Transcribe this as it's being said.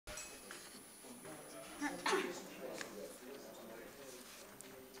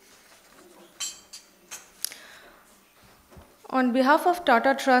On behalf of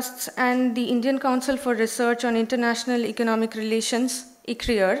Tata Trusts and the Indian Council for Research on International Economic Relations,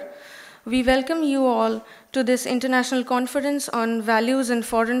 ICRIER, we welcome you all to this international conference on values and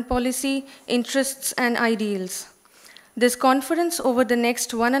foreign policy, interests and ideals. This conference over the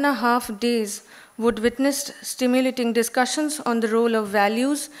next 1.5 days would witness stimulating discussions on the role of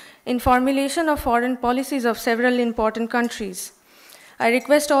values in formulation of foreign policies of several important countries. I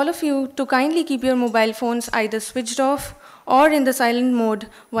request all of you to kindly keep your mobile phones either switched off or in the silent mode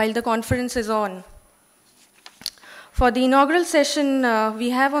while the conference is on. For the inaugural session,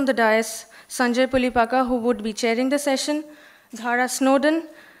 we have on the dais Sanjay Pulipaka, who would be chairing the session, Dhara Snowden,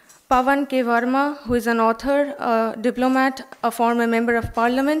 Pavan K. Varma, who is an author, a diplomat, a former member of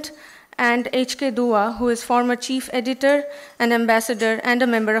parliament, and H.K. Dua, who is former chief editor, an ambassador, and a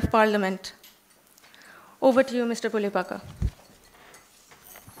member of parliament. Over to you, Mr. Pulipaka.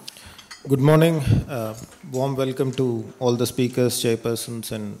 Good morning. Warm welcome to all the speakers,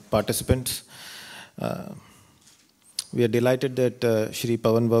 chairpersons, and participants. We are delighted that Shri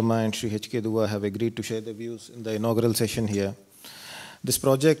Pavan Varma and Shri H.K. Dua have agreed to share their views in the inaugural session here. This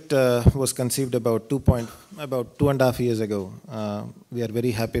project was conceived about 2.5 years ago. We are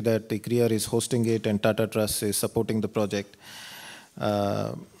very happy that the ICRIER is hosting it and Tata Trust is supporting the project.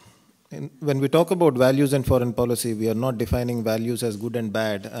 When we talk about values and foreign policy, we are not defining values as good and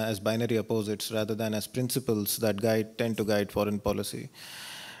bad, as binary opposites, rather than as principles that tend to guide foreign policy.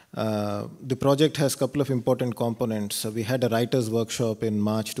 The project has a couple of important components. We had a writer's workshop in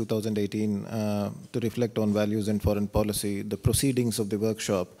March 2018 to reflect on values and foreign policy. The proceedings of the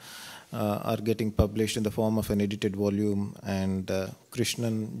workshop are getting published in the form of an edited volume, and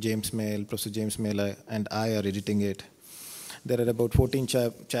Krishnan, Professor James Mayall, and I are editing it. There are about 14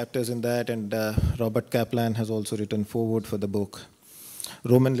 chapters in that, and Robert Kaplan has also written foreword for the book.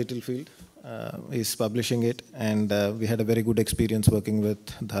 Roman Littlefield is publishing it, and we had a very good experience working with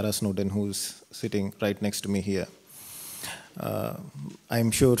Dhara Snowden, who's sitting right next to me here. I'm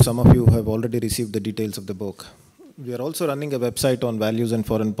sure some of you have already received the details of the book. We are also running a website on values and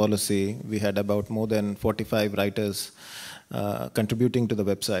foreign policy. We had about more than 45 writers contributing to the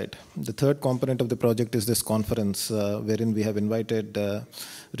website. The third component of the project is this conference, wherein we have invited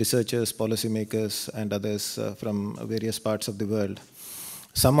researchers, policymakers, and others from various parts of the world,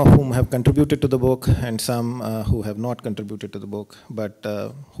 some of whom have contributed to the book and some who have not contributed to the book, but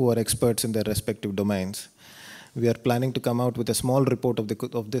who are experts in their respective domains. We are planning to come out with a small report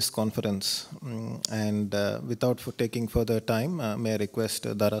of this conference. And without taking further time, may I request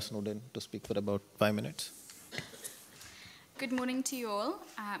Dhara Snowden to speak for about 5 minutes. Good morning to you all.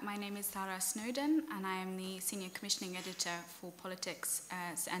 My name is Dhara Snowden, and I am the Senior Commissioning Editor for Politics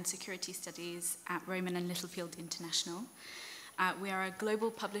and Security Studies at Rowman and Littlefield International. We are a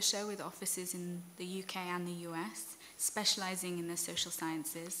global publisher with offices in the UK and the US, specializing in the social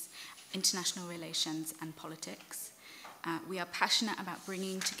sciences, international relations, and politics. We are passionate about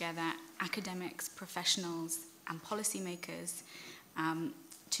bringing together academics, professionals, and policymakers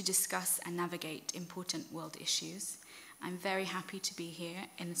to discuss and navigate important world issues. I'm very happy to be here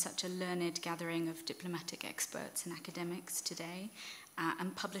in such a learned gathering of diplomatic experts and academics today,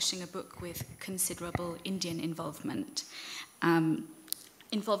 and publishing a book with considerable Indian involvement and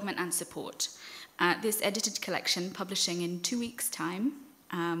support. This edited collection, publishing in 2 weeks' time,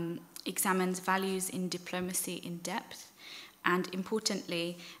 examines values in diplomacy in depth, and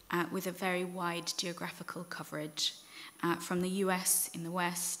importantly, with a very wide geographical coverage, from the US in the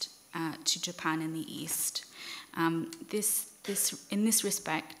west to Japan in the east. In this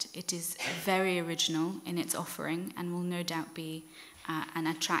respect, it is very original in its offering and will no doubt be and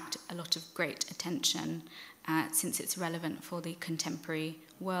attract a lot of great attention since it's relevant for the contemporary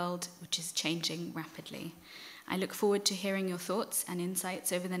world, which is changing rapidly. I look forward to hearing your thoughts and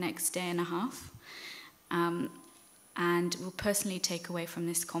insights over the next day and a half, and will personally take away from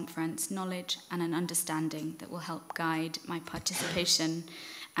this conference knowledge and an understanding that will help guide my participation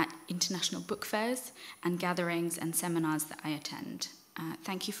at international book fairs and gatherings and seminars that I attend.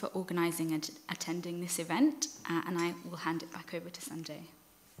 Thank you for organizing and attending this event, and I will hand it back over to Sanjay.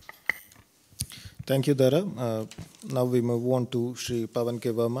 Thank you, Dhara. Now we move on to Shri Pavan K.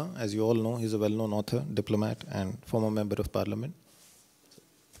 Varma. As you all know, he's a well-known author, diplomat, and former member of parliament.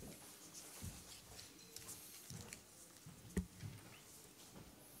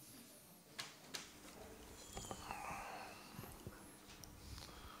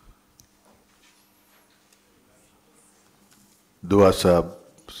 Dua Sahab,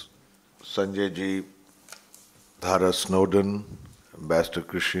 Sanjay ji, Dhara Snowden, Ambassador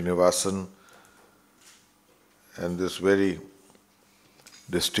Srinivasan, and this very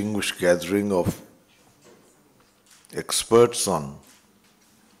distinguished gathering of experts on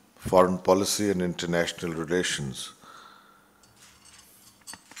foreign policy and international relations.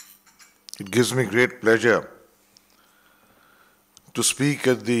 It gives me great pleasure to speak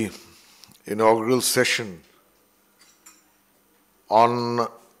at the inaugural session on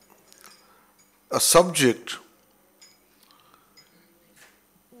a subject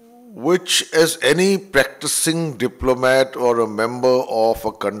which, as any practicing diplomat or a member of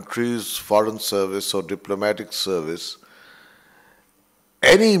a country's foreign service or diplomatic service,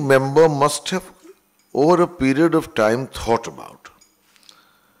 any member must have, over a period of time, thought about.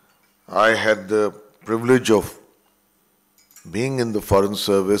 I had the privilege of being in the foreign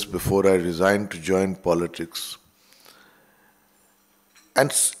service before I resigned to join politics.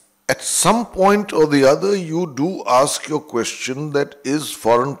 And at some point or the other, you do ask your question that is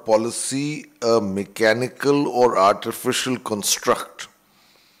foreign policy a mechanical or artificial construct?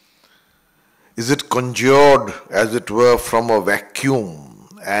 Is it conjured, as it were, from a vacuum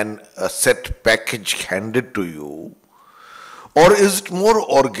and a set package handed to you? Or is it more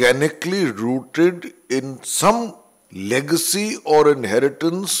organically rooted in some legacy or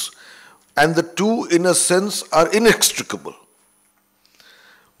inheritance, and the two, in a sense, are inextricable?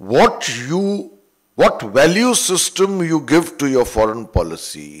 What value system you give to your foreign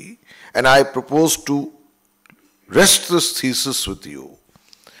policy, and I propose to rest this thesis with you,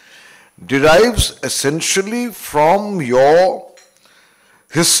 derives essentially from your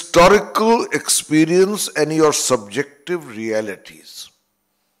historical experience and your subjective realities.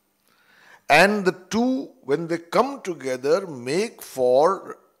 And the two, when they come together, make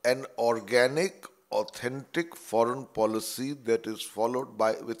for an organic, authentic foreign policy that is followed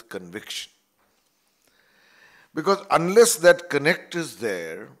with conviction. Because unless that connect is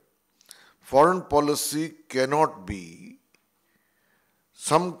there, foreign policy cannot be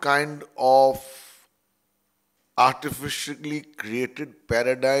some kind of artificially created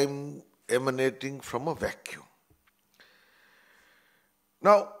paradigm emanating from a vacuum.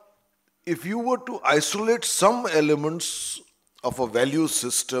 Now, if you were to isolate some elements of a value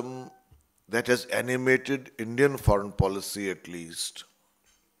system that has animated Indian foreign policy at least,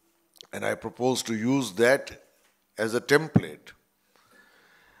 and I propose to use that as a template,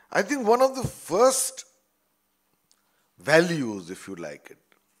 I think one of the first values, if you like it,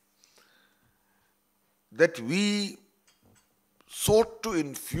 that we sought to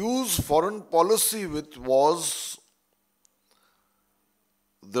infuse foreign policy with was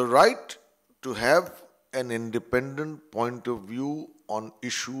the right to have an independent point of view on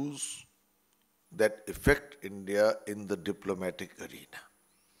issues that affect India in the diplomatic arena.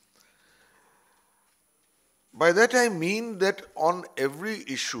 By that I mean that on every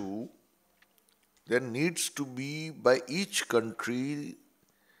issue, there needs to be by each country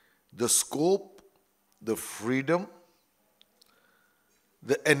the scope, the freedom,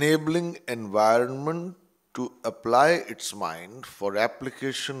 the enabling environment to apply its mind for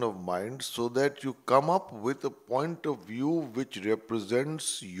application of mind, so that you come up with a point of view which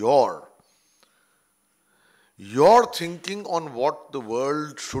represents your thinking on what the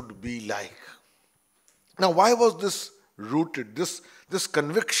world should be like. Now, why was this rooted, this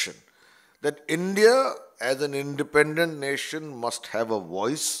conviction that India as an independent nation must have a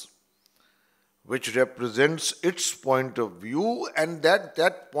voice which represents its point of view, and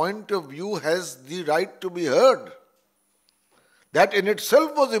that point of view has the right to be heard? That in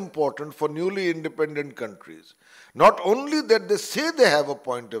itself was important for newly independent countries. Not only that they say they have a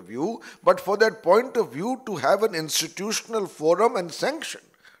point of view, but for that point of view to have an institutional forum and sanction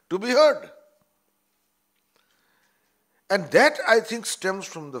to be heard. And that, I think, stems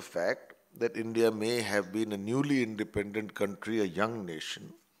from the fact that India may have been a newly independent country, a young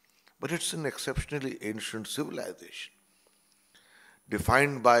nation, but it's an exceptionally ancient civilization,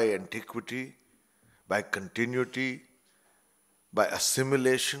 defined by antiquity, by continuity, by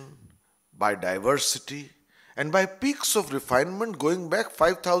assimilation, by diversity, and by peaks of refinement going back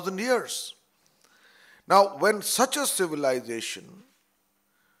 5,000 years. Now, when such a civilization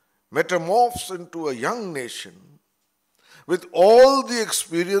metamorphs into a young nation, with all the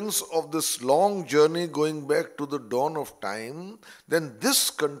experience of this long journey going back to the dawn of time, then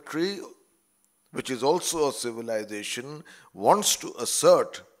this country, which is also a civilization, wants to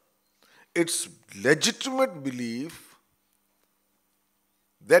assert its legitimate belief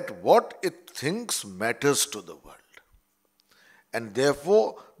that what it thinks matters to the world. And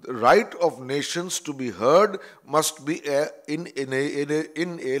therefore, the right of nations to be heard must be an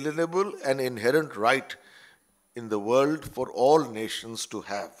inalienable and inherent right in the world for all nations to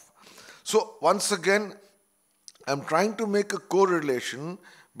have. So once again, I'm trying to make a correlation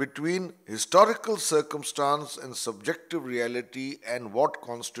between historical circumstance and subjective reality and what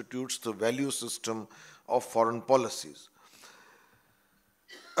constitutes the value system of foreign policies.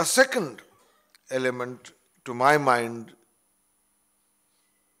 A second element, to my mind,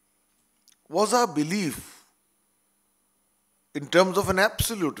 was our belief in terms of an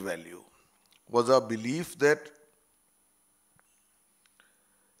absolute value, was our belief that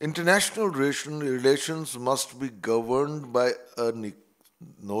international relations must be governed by a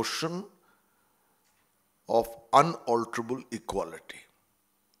notion of unalterable equality.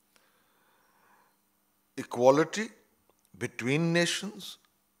 Equality between nations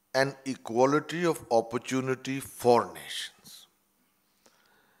and equality of opportunity for nations.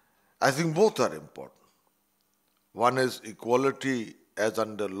 I think both are important. One is equality as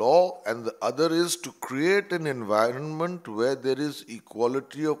under law, and the other is to create an environment where there is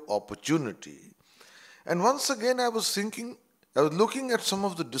equality of opportunity. And once again I was looking at some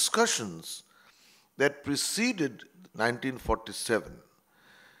of the discussions that preceded 1947.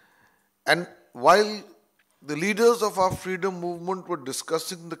 And while the leaders of our freedom movement were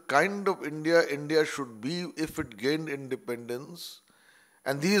discussing the kind of India should be if it gained independence,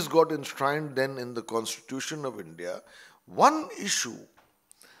 and these got enshrined then in the Constitution of India, one issue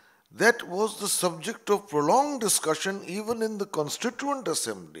that was the subject of prolonged discussion even in the Constituent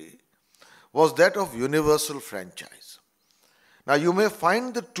Assembly was that of universal franchise. Now you may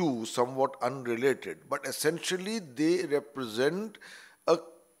find the two somewhat unrelated, but essentially they represent a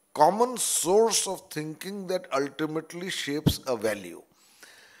common source of thinking that ultimately shapes a value.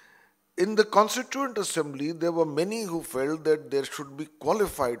 In the Constituent Assembly, there were many who felt that there should be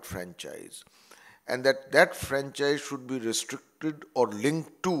qualified franchise and that franchise should be restricted or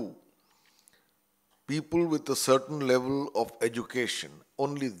linked to people with a certain level of education.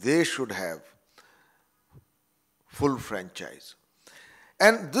 Only they should have full franchise.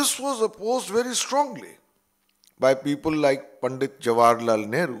 And this was opposed very strongly by people like Pandit Jawaharlal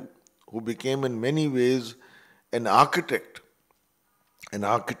Nehru, who became in many ways an architect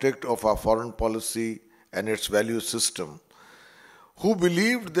of our foreign policy and its value system, who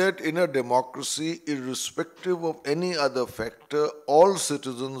believed that in a democracy, irrespective of any other factor, all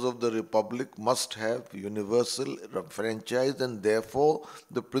citizens of the republic must have universal franchise, and therefore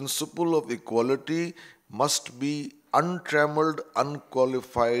the principle of equality must be untrammeled,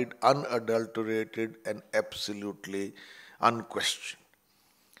 unqualified, unadulterated, and absolutely unquestioned.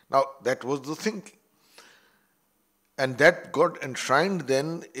 Now, that was the thinking. And that got enshrined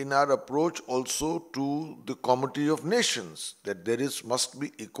then in our approach also to the Comity of Nations, that must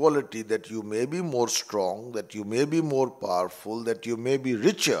be equality, that you may be more strong, that you may be more powerful, that you may be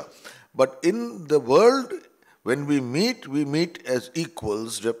richer. But in the world, when we meet as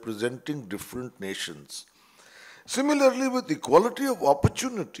equals representing different nations. Similarly, with equality of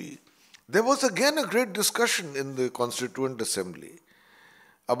opportunity, there was again a great discussion in the Constituent Assembly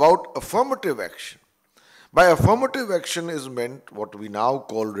about affirmative action. By affirmative action is meant what we now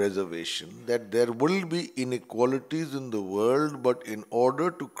call reservation, that there will be inequalities in the world, but in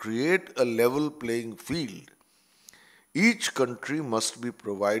order to create a level playing field, each country must be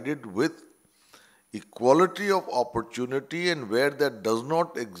provided with equality of opportunity, and where that does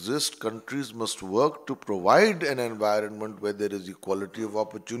not exist, countries must work to provide an environment where there is equality of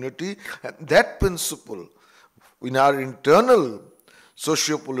opportunity. And that principle in our internal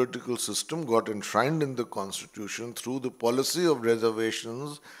socio-political system got enshrined in the Constitution through the policy of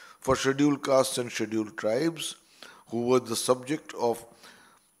reservations for scheduled castes and scheduled tribes, who were the subject of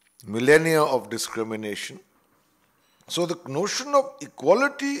millennia of discrimination. So the notion of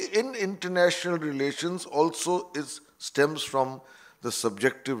equality in international relations also stems from the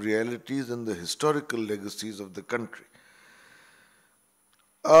subjective realities and the historical legacies of the country.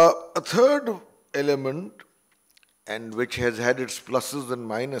 A third element, and which has had its pluses and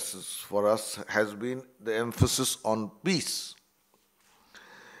minuses for us, has been the emphasis on peace.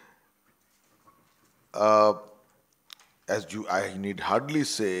 I need hardly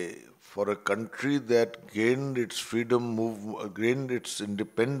say, for a country that gained its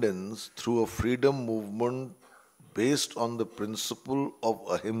independence through a freedom movement based on the principle of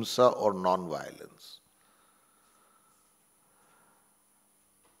ahimsa or non-violence,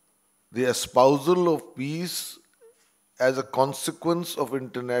 the espousal of peace as a consequence of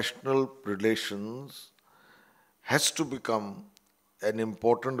international relations has to become an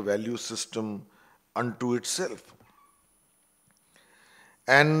important value system unto itself.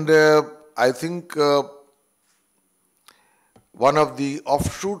 And I think one of the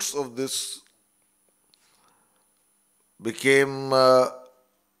offshoots of this became, the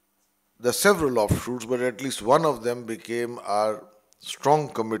several offshoots, but at least one of them became our strong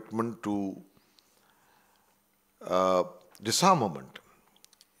commitment to disarmament,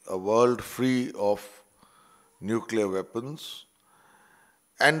 a world free of nuclear weapons,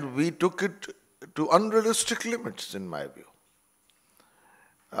 and we took it to unrealistic limits, in my view.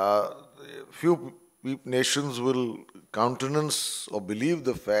 Few nations will countenance or believe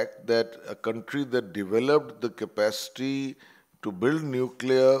the fact that a country that developed the capacity to build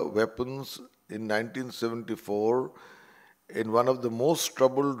nuclear weapons in 1974 in one of the most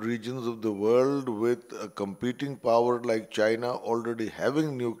troubled regions of the world, with a competing power like China already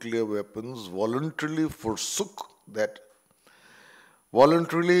having nuclear weapons, voluntarily forsook that,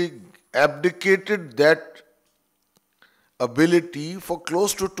 voluntarily abdicated that ability for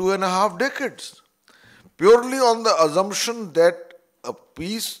close to 2.5 decades, purely on the assumption that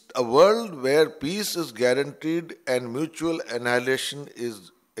a world where peace is guaranteed and mutual annihilation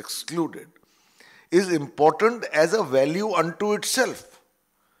is excluded, is important as a value unto itself.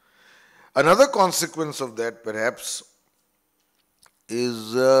 Another consequence of that, perhaps,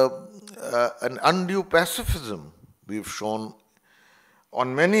 is an undue pacifism we've shown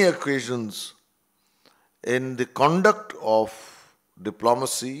on many occasions in the conduct of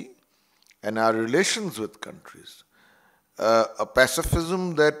diplomacy and our relations with countries. A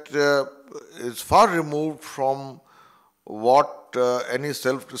pacifism that is far removed from what any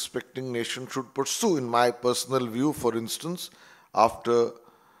self-respecting nation should pursue. In my personal view, for instance,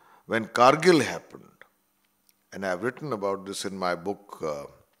 when Kargil happened, and I've written about this in my book,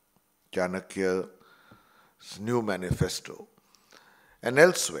 Chanakya's New Manifesto, and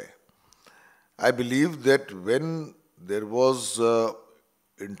elsewhere, I believe that when there was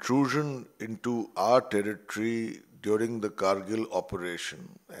intrusion into our territory during the Kargil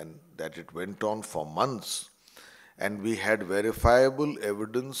operation, and that it went on for months, and we had verifiable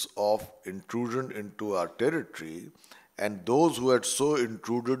evidence of intrusion into our territory, and those who had so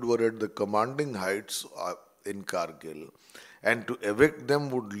intruded were at the commanding heights in Kargil, and to evict them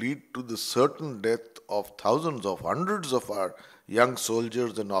would lead to the certain death of thousands of hundreds of our young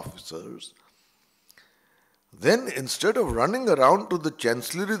soldiers and officers. Then, instead of running around to the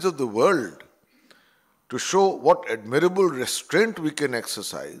chancelleries of the world to show what admirable restraint we can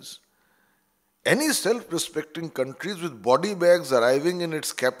exercise, any self-respecting countries with body bags arriving in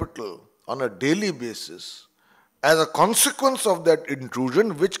its capital on a daily basis as a consequence of that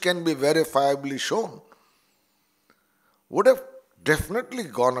intrusion, which can be verifiably shown, would have definitely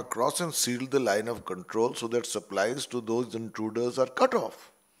gone across and sealed the line of control so that supplies to those intruders are cut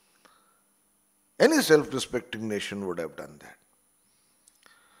off. Any self-respecting nation would have done that.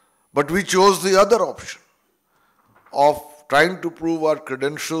 But we chose the other option of trying to prove our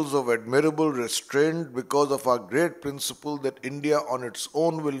credentials of admirable restraint because of our great principle that India on its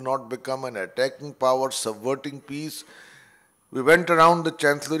own will not become an attacking power, subverting peace. We went around the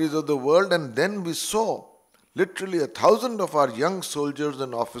chancelleries of the world, and then we saw literally 1,000 of our young soldiers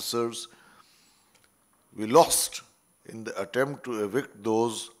and officers we lost in the attempt to evict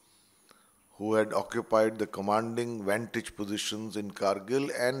those who had occupied the commanding vantage positions in Kargil,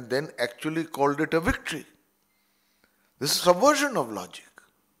 and then actually called it a victory. This is subversion of logic.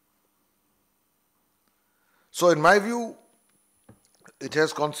 So in my view, it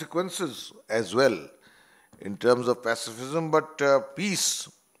has consequences as well in terms of pacifism, but peace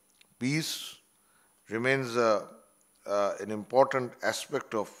remains an important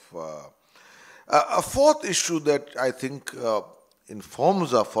aspect of... a fourth issue that I think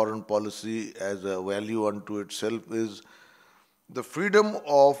informs our foreign policy as a value unto itself is the freedom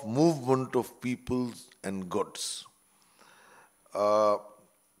of movement of peoples and goods.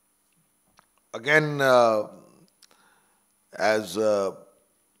 Again, as a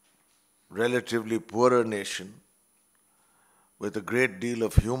relatively poorer nation with a great deal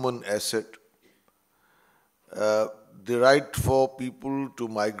of human asset, the right for people to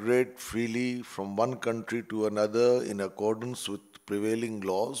migrate freely from one country to another in accordance with prevailing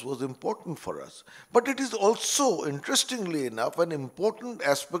laws was important for us. But it is also, interestingly enough, an important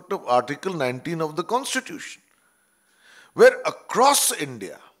aspect of Article 19 of the Constitution, where across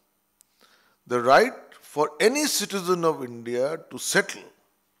India, the right for any citizen of India to settle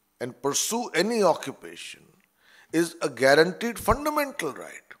and pursue any occupation is a guaranteed fundamental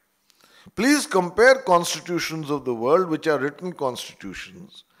right. Please compare constitutions of the world, which are written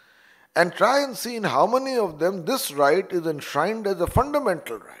constitutions, and try and see in how many of them this right is enshrined as a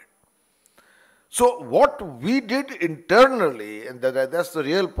fundamental right. So what we did internally, and that's the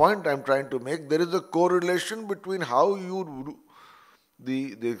real point I'm trying to make, there is a correlation between how you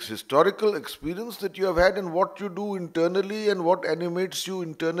the historical experience that you have had and what you do internally and what animates you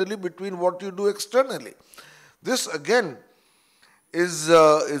internally between what you do externally. This again is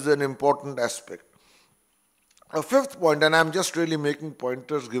an important aspect. A fifth point, and I'm just really making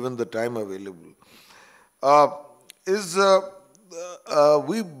pointers given the time available, is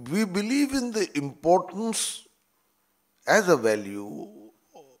we believe in the importance as a value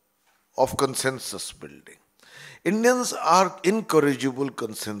of consensus building. Indians are incorrigible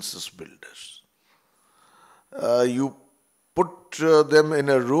consensus builders. You put them in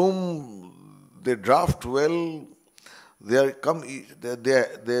a room, they draft well, they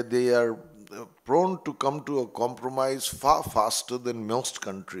are prone to come to a compromise far faster than most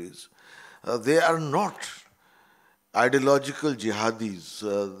countries. They are not ideological jihadis.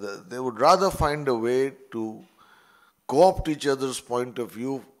 They would rather find a way to co-opt each other's point of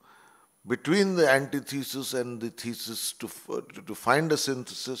view between the antithesis and the thesis to find a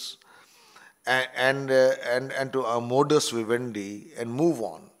synthesis and to a modus vivendi and move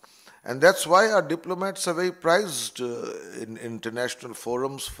on. And that's why our diplomats are very prized in international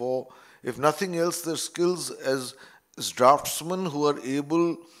forums for, if nothing else, their skills as draftsmen who are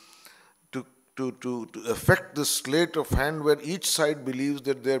able to affect the slate of hand where each side believes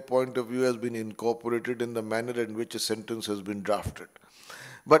that their point of view has been incorporated in the manner in which a sentence has been drafted.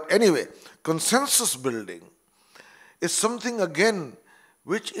 But anyway, consensus building is something again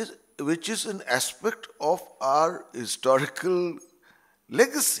which is an aspect of our historical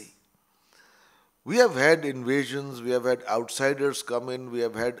legacy. We have had invasions, we have had outsiders come in, we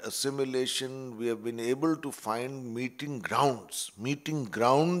have had assimilation, we have been able to find meeting grounds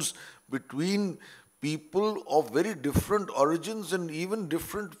between people of very different origins and even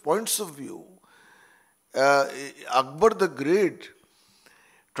different points of view. Akbar the Great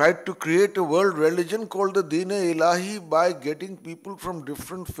tried to create a world religion called the Deen-e-Ilahi by getting people from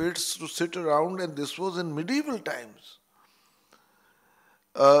different faiths to sit around, and this was in medieval times.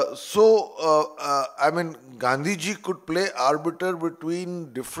 Gandhiji could play arbiter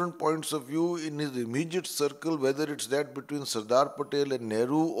between different points of view in his immediate circle, whether it's that between Sardar Patel and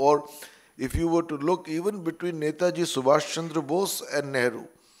Nehru, or if you were to look even between Netaji Subhash Chandra Bose and Nehru,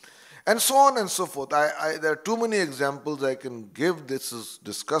 and so on and so forth. There are too many examples I can give. This is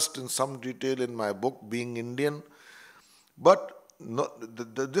discussed in some detail in my book, Being Indian. But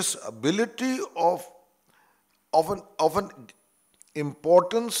this ability of an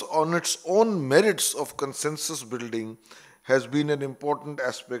importance on its own merits of consensus building has been an important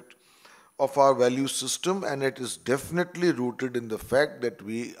aspect of our value system, and it is definitely rooted in the fact that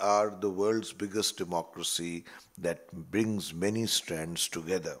we are the world's biggest democracy that brings many strands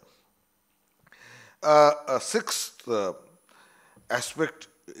together. A sixth aspect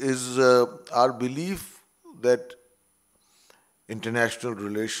is our belief that international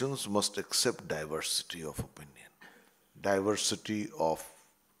relations must accept diversity of opinion, diversity of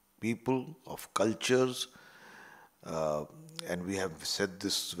people, of cultures, and we have said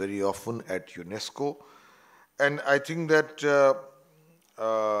this very often at UNESCO. And I think that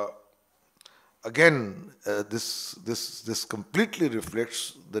this completely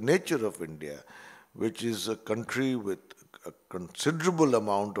reflects the nature of India, which is a country with a considerable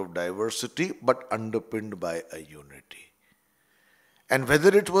amount of diversity, but underpinned by a unity. And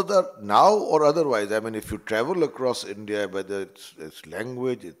whether it was now or otherwise, if you travel across India, whether it's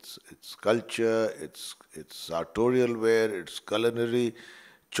language, it's culture, it's sartorial wear, it's culinary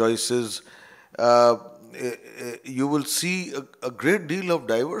choices, you will see a great deal of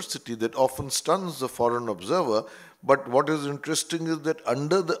diversity that often stuns the foreign observer. But what is interesting is that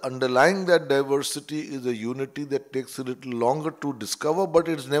underlying that diversity is a unity that takes a little longer to discover, but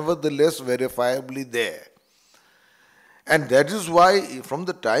it's nevertheless verifiably there. And that is why from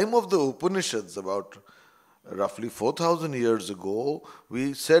the time of the Upanishads, about roughly 4,000 years ago,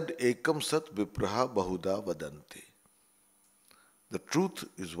 we said Ekam Sat Vipraha Bahuda Vadanti. The truth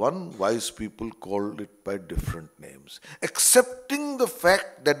is one, wise people called it by different names. Accepting the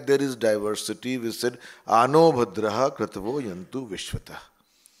fact that there is diversity, we said, Anno Bhadraha Kratavo Yantu Vishvata.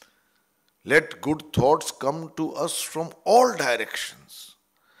 Let good thoughts come to us from all directions.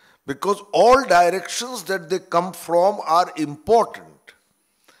 Because all directions that they come from are important.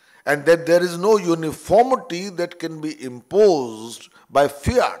 And that there is no uniformity that can be imposed by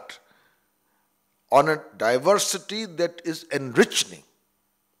fiat on a diversity that is enriching.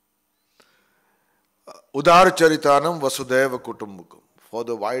 Udar Charitanam Vasudeva Kutumbakam.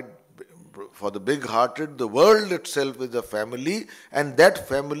 For the big-hearted, the world itself is a family, and that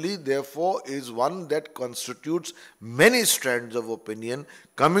family, therefore, is one that constitutes many strands of opinion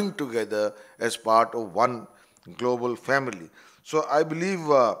coming together as part of one global family. So I believe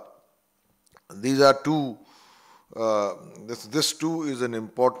these are two, this too is an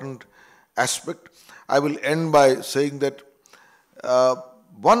important aspect. I will end by saying that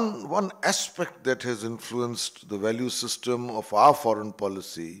One aspect that has influenced the value system of our foreign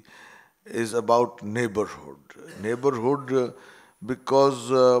policy is about neighborhood. Neighborhood, because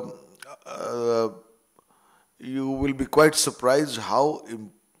you will be quite surprised how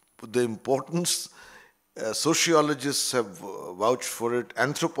the importance sociologists have vouched for it,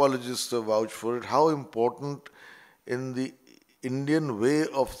 anthropologists have vouched for it, how important in the Indian way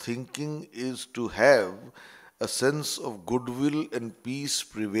of thinking is to have a sense of goodwill and peace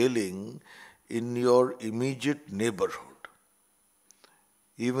prevailing in your immediate neighborhood.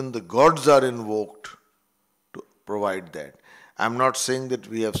 Even the gods are invoked to provide that. I'm not saying that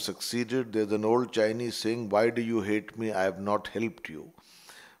we have succeeded. There's an old Chinese saying, "Why do you hate me? I have not helped you,"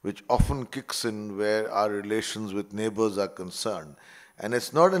 which often kicks in where our relations with neighbors are concerned. And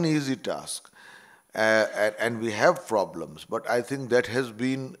it's not an easy task. And we have problems, but I think that has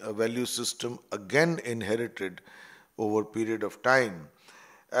been a value system again inherited over a period of time.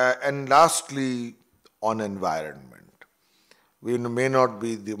 And lastly, on environment. We may not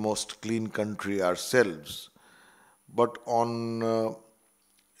be the most clean country ourselves, but on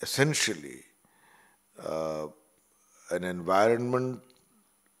essentially an environment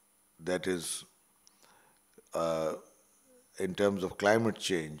that is in terms of climate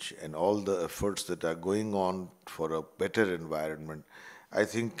change and all the efforts that are going on for a better environment, I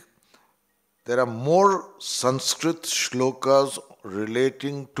think there are more Sanskrit shlokas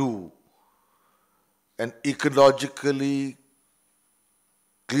relating to an ecologically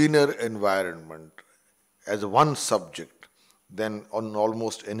cleaner environment as one subject than on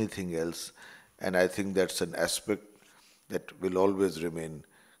almost anything else. And I think that's an aspect that will always remain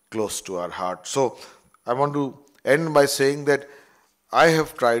close to our heart. So I want to end by saying that I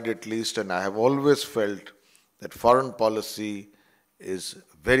have tried at least, and I have always felt that foreign policy is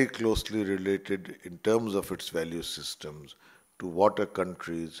very closely related in terms of its value systems to what a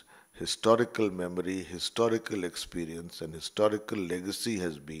country's historical memory, historical experience, and historical legacy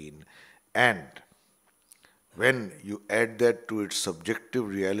has been. And when you add that to its subjective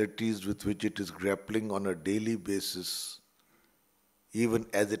realities with which it is grappling on a daily basis, even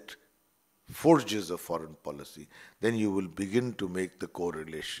as it forges a foreign policy, then you will begin to make the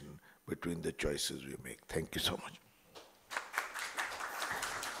correlation between the choices we make. Thank you so much.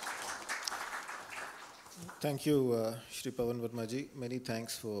 Thank you, Shri Pavan Varmaji. Many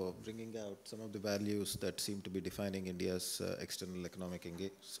thanks for bringing out some of the values that seem to be defining India's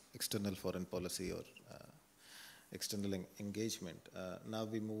external foreign policy or external engagement. Now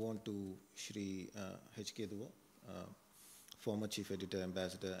we move on to Shri H.K. Duva, former Chief Editor,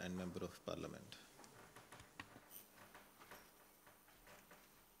 Ambassador, and Member of Parliament.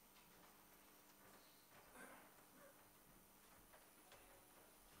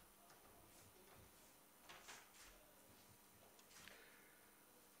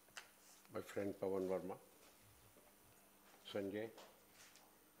 My friend Pavan Varma, Sanjay,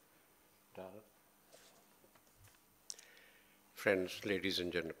 Dhara, friends, ladies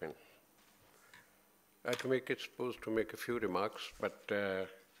and gentlemen. I supposed to make a few remarks, but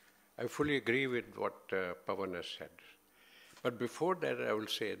I fully agree with what Pavan has said. But before that, I will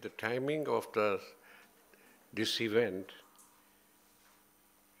say the timing of this event,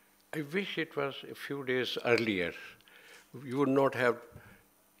 I wish it was a few days earlier. You would not have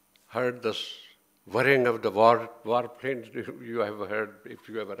heard the whirring of the war planes you have heard if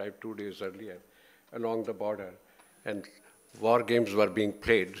you have arrived 2 days earlier along the border, and war games were being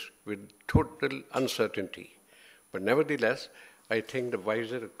played with total uncertainty. But nevertheless, I think the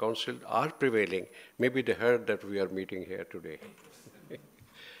wiser council are prevailing. Maybe they heard that we are meeting here today.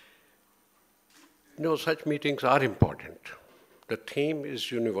 No, such meetings are important. The theme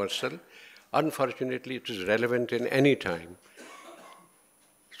is universal. Unfortunately, it is relevant in any time.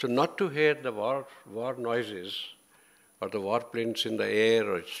 So not to hear the war noises or the war planes in the air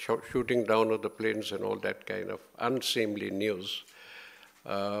or shooting down of the planes and all that kind of unseemly news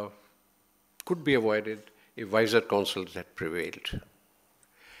could be avoided if wiser counsels had prevailed.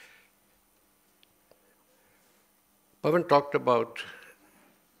 Pavan talked about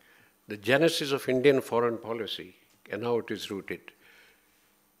the genesis of Indian foreign policy and how it is rooted.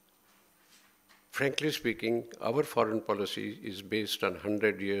 Frankly speaking, our foreign policy is based on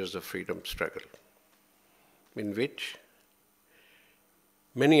 100 years of freedom struggle, in which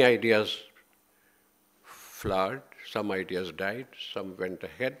many ideas flowered, some ideas died, some went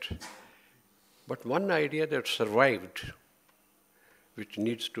ahead. But one idea that survived, which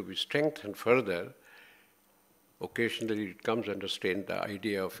needs to be strengthened further, occasionally it comes under strain, the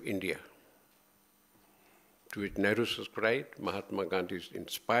idea of India, to which Nehru subscribed, Mahatma Gandhi is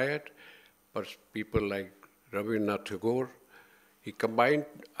inspired, but people like Rabindranath Tagore, He combined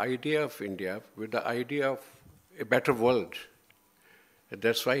idea of India with the idea of a better world. And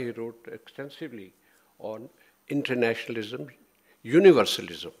that's why he wrote extensively on internationalism,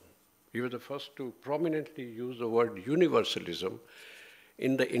 universalism. He was the first to prominently use the word universalism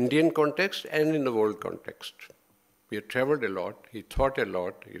in the Indian context and in the world context. He had traveled a lot, he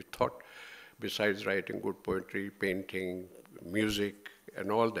thought, besides writing good poetry, painting, music,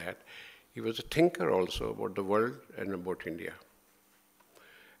 and all that, he was a thinker also about the world and about India.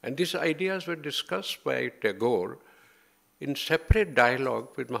 And these ideas were discussed by Tagore in separate dialogue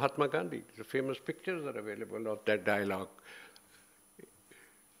with Mahatma Gandhi. The famous pictures are available of that dialogue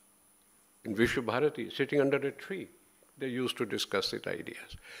in Vishwa Bharati, sitting under a tree. They used to discuss these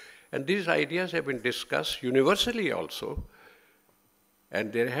ideas. And these ideas have been discussed universally also.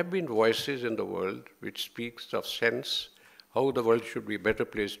 And there have been voices in the world which speaks of sense, how the world should be a better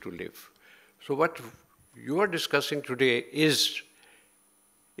place to live. So what you are discussing today is,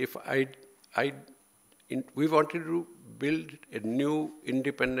 if we wanted to build a new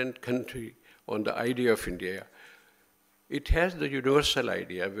independent country on the idea of India, it has the universal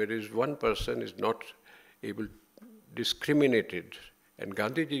idea, whereas one person is not able to discriminate it. And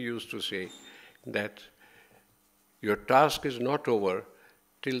Gandhiji used to say that your task is not over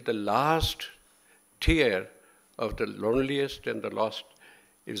till the last tear of the loneliest and the lost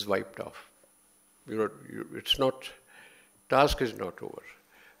is wiped off. It's not, task is not over.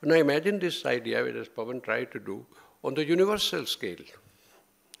 Now imagine this idea, which as Pavan tried to do, on the universal scale.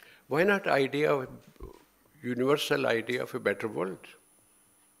 Why not universal idea of a better world?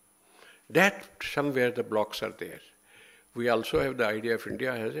 That somewhere the blocks are there. We also have the idea of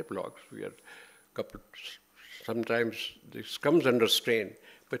India has a blocks. Sometimes this comes under strain,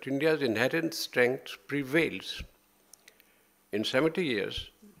 but India's inherent strength prevails. In 70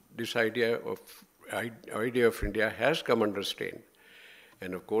 years, this idea of India has come under strain.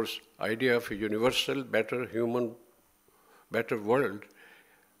 And of course, idea of a universal, better human, better world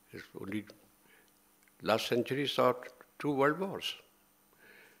is only last century saw 2 world wars.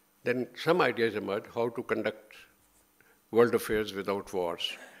 Then some ideas emerged how to conduct world affairs without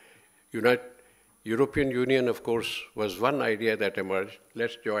wars. European Union, of course, was one idea that emerged.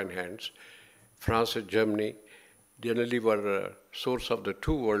 Let's join hands. France and Germany generally were a source of the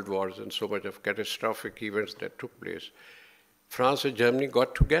 2 world wars and so much of catastrophic events that took place. France and Germany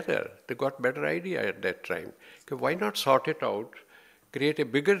got together. They got better idea at that time. Why not sort it out, create a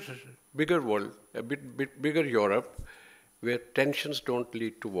bigger world, a bit bigger Europe, where tensions don't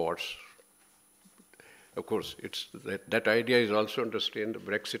lead to wars. Of course, it's that idea is also understand that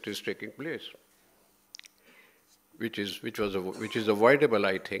Brexit is taking place, which is avoidable,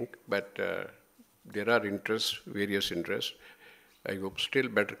 I think, but there are interests, various interests. I hope still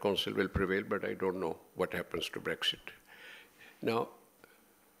better counsel will prevail, but I don't know what happens to Brexit. Now,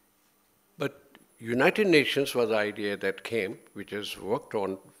 but United Nations was the idea that came, which has worked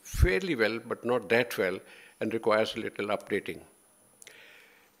on fairly well, but not that well, and requires a little updating.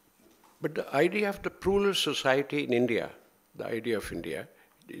 But the idea of the plural society in India, the idea of India,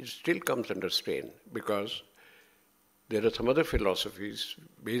 it still comes under strain because there are some other philosophies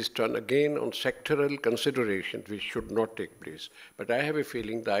based on, again, on sectoral considerations which should not take place. But I have a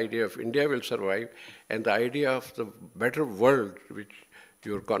feeling the idea of India will survive and the idea of the better world which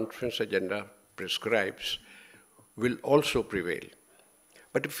your conference agenda prescribes will also prevail.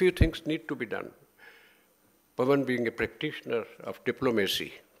 But a few things need to be done. Pavan being a practitioner of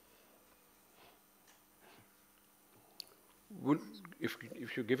diplomacy,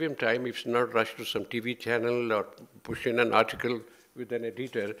 if you give him time, if he's not rushed to some TV channel or push in an article with an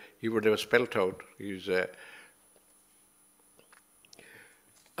editor, he would have spelled out his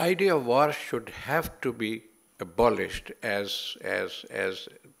idea of war should have to be abolished as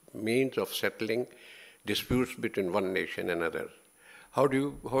means of settling disputes between one nation and another. How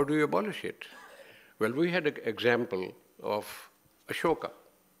do you abolish it? Well, we had an example of Ashoka.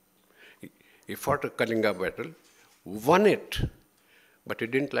 He fought a Kalinga battle, won it, but he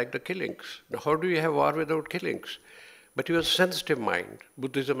didn't like the killings. Now, how do you have war without killings? But he was a sensitive mind.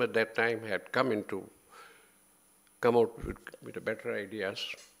 Buddhism at that time had come out with better ideas.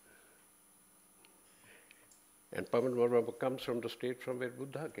 And Pavan Varma comes from the state from where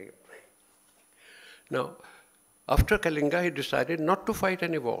Buddha came. Now, after Kalinga, he decided not to fight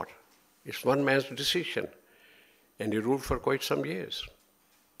any war. It's one man's decision. And he ruled for quite some years.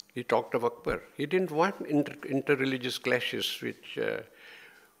 He talked of Akbar. He didn't want inter-religious clashes,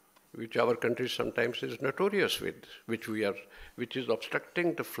 which our country sometimes is notorious with, which is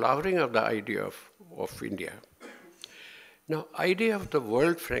obstructing the flowering of the idea of India. Now, idea of the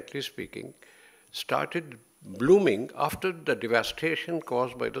world, frankly speaking, started blooming after the devastation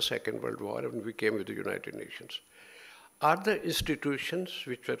caused by the Second World War when we came with the United Nations. Are the institutions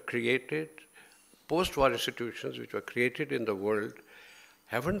which were created, post-war institutions which were created in the world,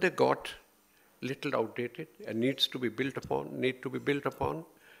 haven't they got little outdated and need to be built upon?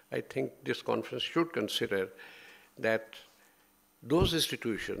 I think this conference should consider that those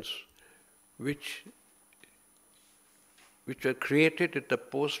institutions which were created at the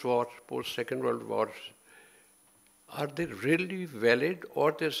post-war, post-Second World War, are they really valid,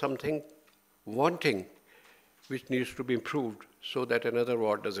 or there's something wanting which needs to be improved so that another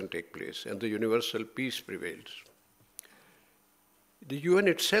war doesn't take place and the universal peace prevails? The UN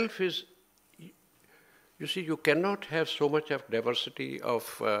itself is, you see, you cannot have so much of diversity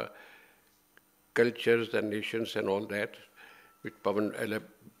of cultures and nations and all that, which Pavan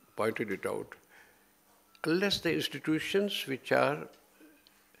pointed it out, unless the institutions which are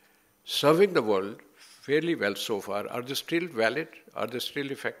serving the world fairly well so far, are they still valid? Are they still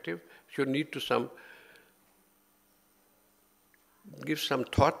effective? You need to give some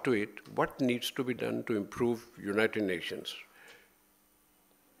thought to it, what needs to be done to improve United Nations,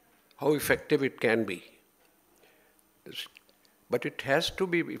 how effective it can be. But it has to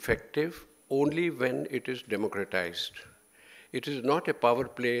be effective only when it is democratized. It is not a power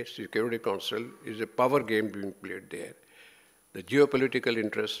play. Security Council is a power game being played there. The geopolitical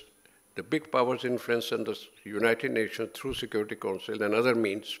interests, the big powers' influence on the United Nations through Security Council and other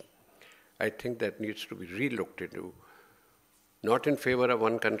means, I think that needs to be re-looked into. Not in favor of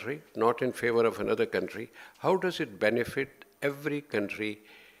one country, not in favor of another country. How does it benefit every country,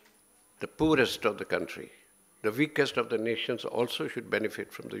 the poorest of the country? The weakest of the nations also should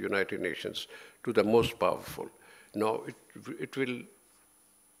benefit from the United Nations to the most powerful. Now, it will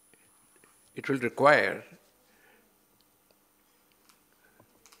require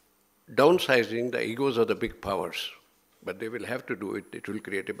downsizing the egos of the big powers, but they will have to do it. It will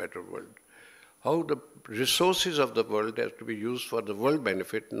create a better world. How the resources of the world have to be used for the world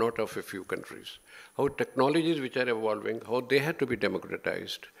benefit, not of a few countries. How technologies which are evolving, how they have to be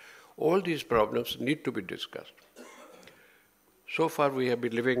democratized. All these problems need to be discussed. So far we have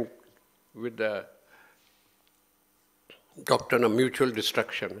been living with the doctrine of mutual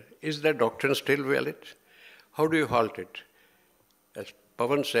destruction. Is that doctrine still valid? How do you halt it? As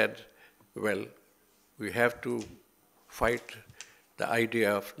Pavan said, well, we have to fight the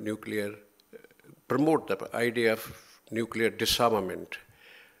idea of nuclear, promote the idea of nuclear disarmament.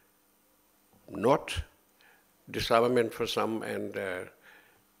 Not disarmament for some and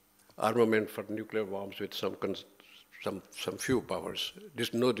armament for nuclear bombs with some few powers.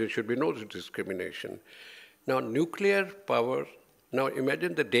 There should be no discrimination. Now, nuclear power, now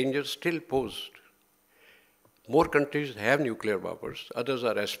imagine the danger still posed. More countries have nuclear powers, others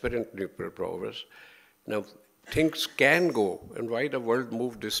are aspirant nuclear powers. Now, things can go, and why the world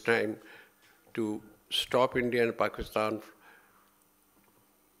moved this time to stop India and Pakistan,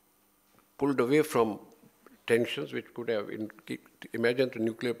 pulled away from tensions which could have, imagined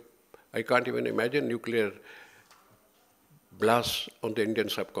nuclear, I can't even imagine nuclear blasts on the Indian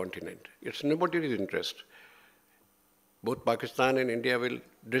subcontinent. It's nobody's interest. Both Pakistan and India will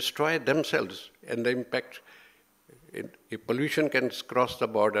destroy themselves, and the impact, if pollution can cross the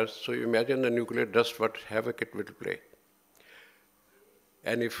borders, so you imagine the nuclear dust, what havoc it will play.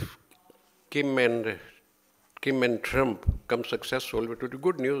 And if Kim and Trump come successful, it would be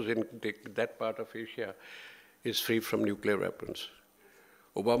good news in that part of Asia is free from nuclear weapons.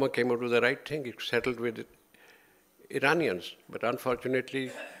 Obama came out with the right thing. He settled with Iranians, but unfortunately,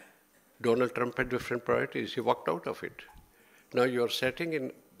 Donald Trump had different priorities. He walked out of it. Now you're setting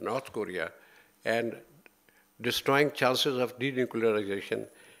in North Korea and destroying chances of denuclearization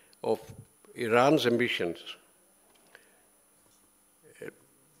of Iran's ambitions.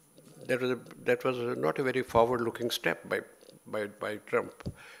 That was not a very forward-looking step by Trump.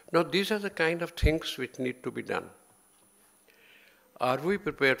 Now these are the kind of things which need to be done. Are we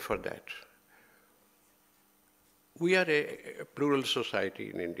prepared for that? We are a plural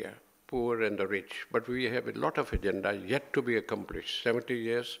society in India, poor and the rich, but we have a lot of agenda yet to be accomplished. 70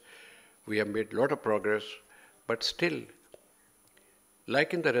 years, we have made a lot of progress, but still,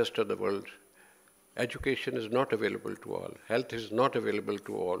 like in the rest of the world, education is not available to all, health is not available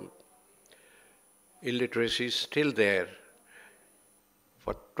to all, illiteracy is still there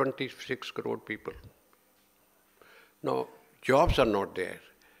for 26 crore people. Now, jobs are not there.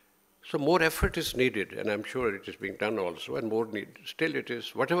 So more effort is needed, and I'm sure it is being done also, and more need. Still it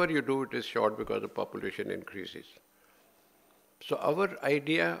is, whatever you do, it is short because the population increases. So our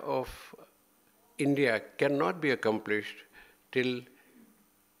idea of India cannot be accomplished till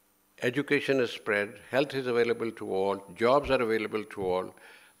education is spread, health is available to all, jobs are available to all,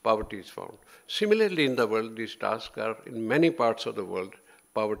 poverty is found. Similarly, in the world, these tasks are, in many parts of the world,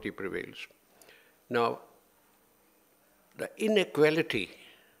 poverty prevails. Now, the inequality,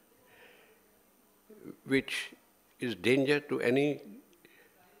 which is danger to any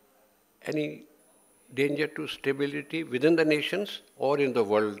danger to stability within the nations or in the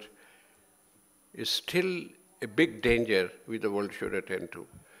world, is still a big danger which the world should attend to.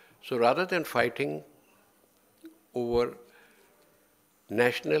 So rather than fighting over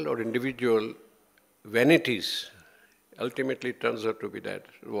national or individual vanities, ultimately it turns out to be that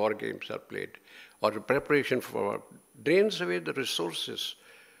war games are played, or the preparation for war drains away the resources.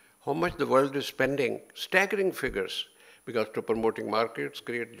 How much the world is spending, staggering figures, because to promoting markets,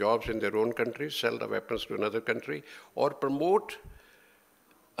 create jobs in their own country, sell the weapons to another country, or promote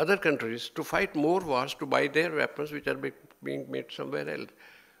other countries to fight more wars to buy their weapons which are being made somewhere else,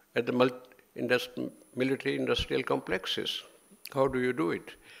 at the military industrial complexes. How do you do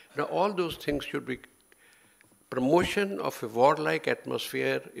it? Now all those things should be, promotion of a warlike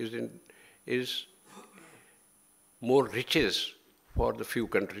atmosphere is more riches for the few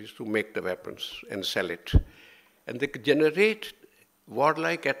countries to make the weapons and sell it. And they generate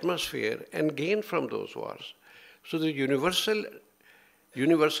warlike atmosphere and gain from those wars. So the universalism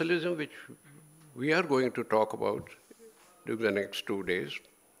which we are going to talk about during the next 2 days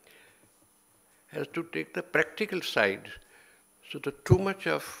has to take the practical side. So that too much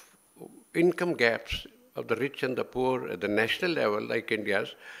of income gaps of the rich and the poor at the national level, like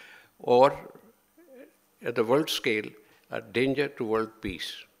India's, or at the world scale, are danger to world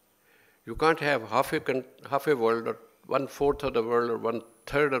peace. You can't have half a world, or 1/4 of the world, or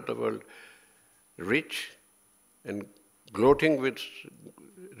 1/3 of the world rich and gloating with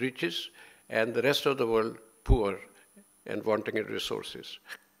riches, and the rest of the world poor and wanting resources.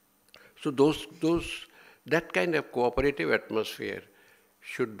 So that kind of cooperative atmosphere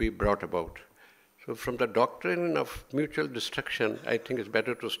should be brought about. So from the doctrine of mutual destruction, I think it's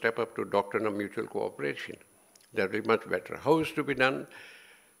better to step up to doctrine of mutual cooperation. That will be much better. How is to be done?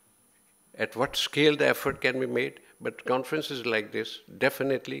 At what scale the effort can be made? But conferences like this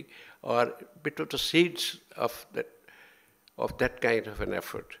definitely are a bit of the seeds of that kind of an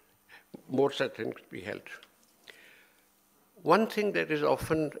effort. More such things be held. One thing that is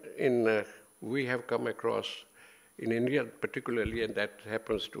often we have come across in India particularly, and that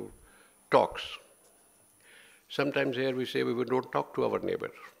happens to talks. Sometimes here we say we don't talk to our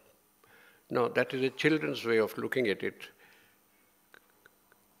neighbor. No, that is a children's way of looking at it.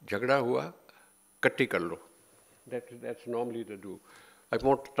 Jhagda hua, katti kar lo. That's normally the do. I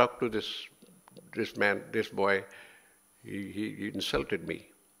won't talk to this man, this boy. He insulted me.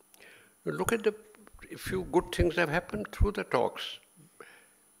 Look at a few good things have happened through the talks.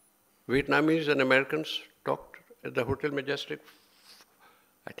 Vietnamese and Americans talked at the Hotel Majestic.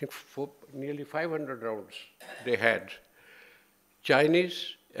 I think nearly 500 rounds they had.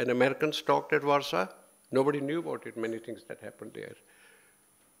 Chinese and Americans talked at Warsaw. Nobody knew about it, many things that happened there.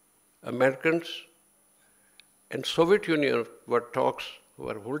 Americans and Soviet Union were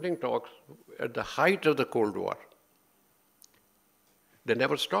holding talks at the height of the Cold War. They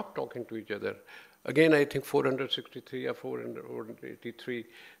never stopped talking to each other. Again, I think 463 or 483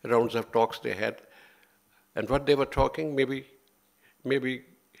 rounds of talks they had. And what they were talking, maybe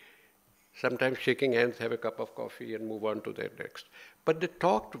sometimes shaking hands, have a cup of coffee and move on to their next. But they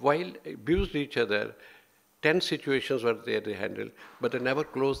talked while abused each other. 10 situations were there they handled, but they never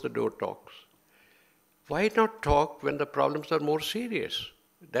closed the door talks. Why not talk when the problems are more serious?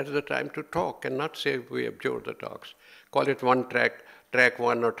 That is the time to talk and not say we abjure the talks. Call it one track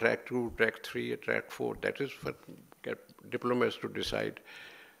 1 or track 2, track 3, or track 4. That is for diplomats to decide.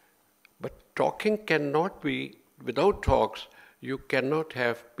 But talking cannot be, without talks, you cannot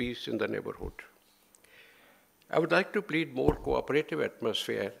have peace in the neighborhood. I would like to plead more cooperative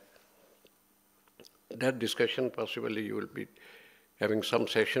atmosphere. That discussion, possibly you will be having some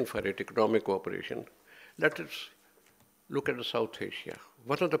session for it, economic cooperation. Let us look at South Asia.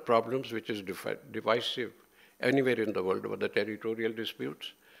 One of the problems which is divisive anywhere in the world were the territorial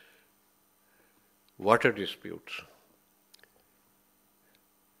disputes, water disputes.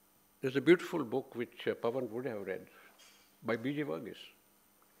 There's a beautiful book which Pavan would have read by B.J. Verghese,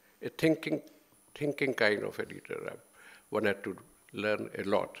 a thinking kind of editor. One had to learn a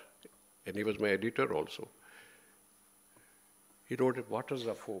lot, and he was my editor also. He wrote Waters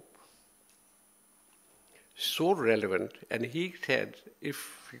of Hope. So relevant, and he said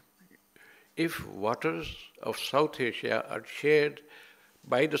if waters of South Asia are shared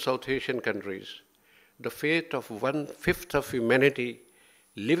by the South Asian countries, the fate of 1/5 of humanity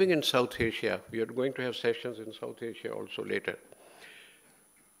living in South Asia, we are going to have sessions in South Asia also later.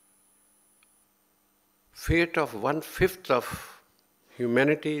 Fate of 1/5 of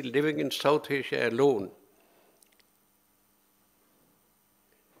humanity living in South Asia alone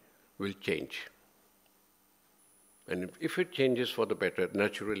will change. And if it changes for the better,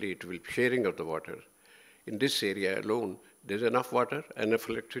 naturally it will be sharing of the water. In this area alone, there's enough water, enough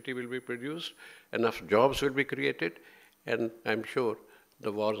electricity will be produced, enough jobs will be created, and I'm sure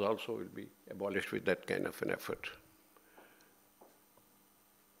the wars also will be abolished with that kind of an effort.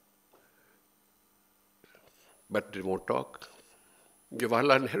 But they won't talk.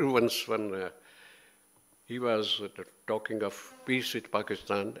 Jawaharlal Nehru once, he was talking of peace with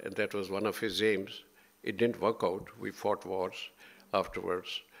Pakistan, and that was one of his aims. It didn't work out. We fought wars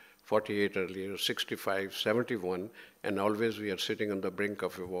afterwards, 48 earlier, 65, 71, and always we are sitting on the brink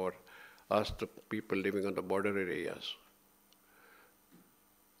of a war. Ask the people living on the border areas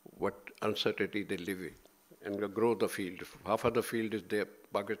what uncertainty they live in, and grow the field. Half of the field is there,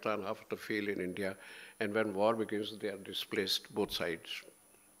 Pakistan, half of the field in India, and when war begins, they are displaced, both sides.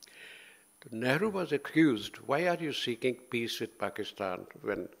 Nehru was accused, why are you seeking peace with Pakistan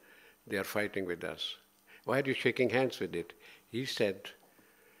when they are fighting with us? Why are you shaking hands with it? He said,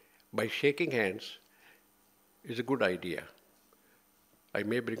 by shaking hands is a good idea. I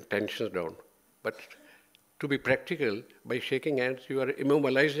may bring tensions down, but to be practical, by shaking hands, you are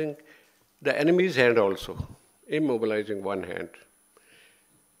immobilizing the enemy's hand also, immobilizing one hand.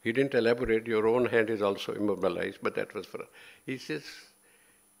 He didn't elaborate, your own hand is also immobilized, but that was for, he says,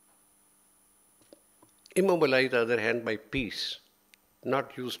 immobilize the other hand by peace,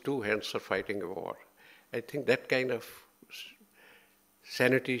 not use two hands for fighting a war. I think that kind of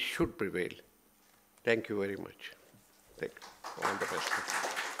sanity should prevail. Thank you very much. Thank you. All the best.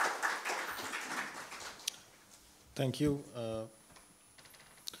 Thank you.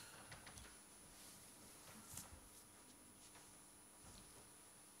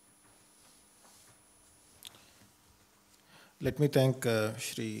 Let me thank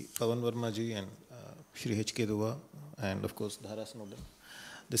Shri Pavan Varma ji and Shri H.K. Dua and of course Dhara Snowden.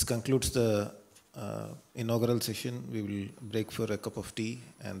 This concludes the inaugural session. We will break for a cup of tea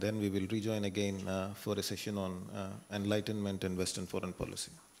and then we will rejoin again for a session on enlightenment and Western foreign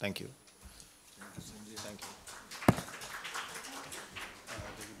policy. Thank you. Thank you, Sanjay. Thank you.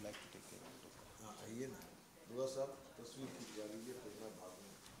 They would like to take care of it. Dua sahab, tasveer khich लीजिए फिर मैं भागूंगा.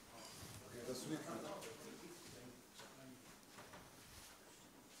 तस्वीर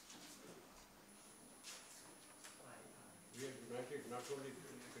We are united not only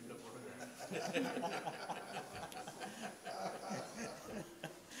in the border.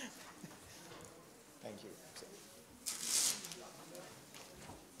 Thank you.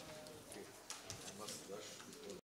 I must rush.